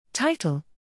Title: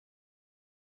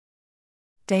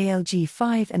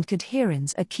 Dlg5 and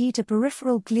Cadherins are key to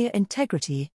peripheral glia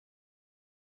integrity.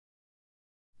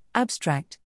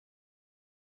 Abstract: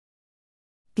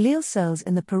 Glial cells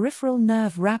in the peripheral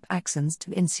nerve wrap axons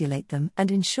to insulate them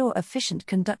and ensure efficient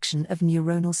conduction of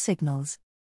neuronal signals.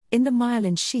 In the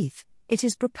myelin sheath, it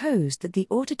is proposed that the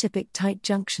autotypic tight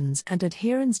junctions and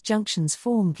adherens junctions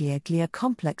form glia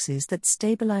complexes that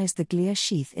stabilize the glia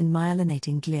sheath in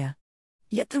myelinating glia.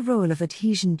 Yet the role of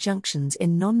adhesion junctions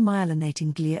in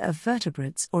non-myelinating glia of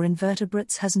vertebrates or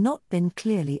invertebrates has not been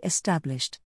clearly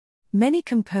established. Many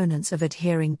components of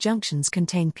adhering junctions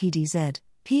contain PDZ,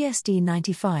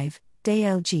 PSD95,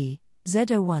 Dlg,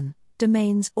 Z01,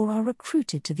 domains or are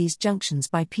recruited to these junctions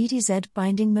by PDZ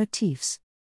binding motifs.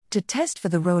 To test for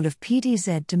the role of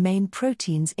PDZ domain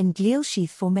proteins in glial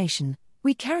sheath formation,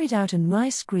 we carried out an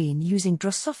mice screen using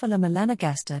Drosophila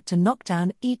melanogaster to knock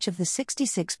down each of the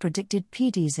 66 predicted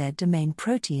PDZ domain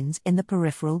proteins in the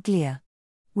peripheral glia.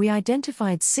 We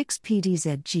identified 6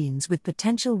 PDZ genes with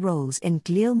potential roles in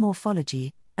glial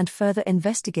morphology, and further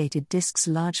investigated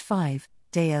Dlg5,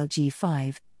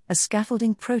 Dlg5, a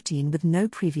scaffolding protein with no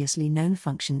previously known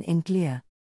function in glia.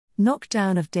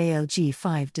 Knockdown of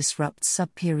Dlg5 disrupts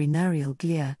subperineural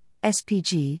glia,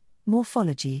 SPG,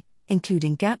 morphology,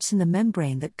 including gaps in the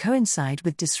membrane that coincide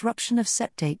with disruption of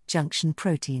septate junction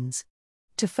proteins.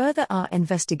 To further our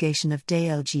investigation of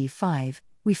Dlg5,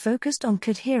 we focused on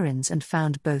cadherins and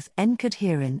found both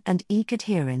N-cadherin and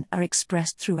E-cadherin are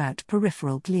expressed throughout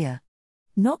peripheral glia.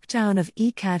 Knockdown of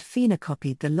E-cad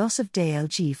phenocopied the loss of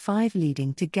Dlg5,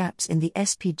 leading to gaps in the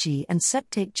SPG and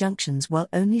septate junctions, while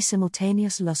only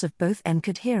simultaneous loss of both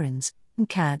N-cadherins,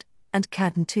 NCAD, and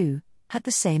cadherin2, had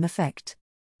the same effect.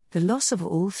 The loss of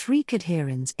all 3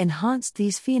 cadherins enhanced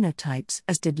these phenotypes,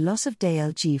 as did loss of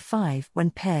Dlg5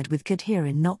 when paired with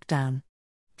cadherin knockdown.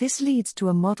 This leads to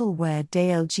a model where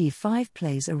Dlg5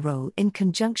 plays a role in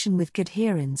conjunction with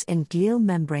cadherins in glial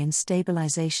membrane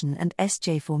stabilization and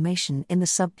SJ formation in the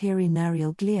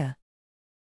subperineural glia.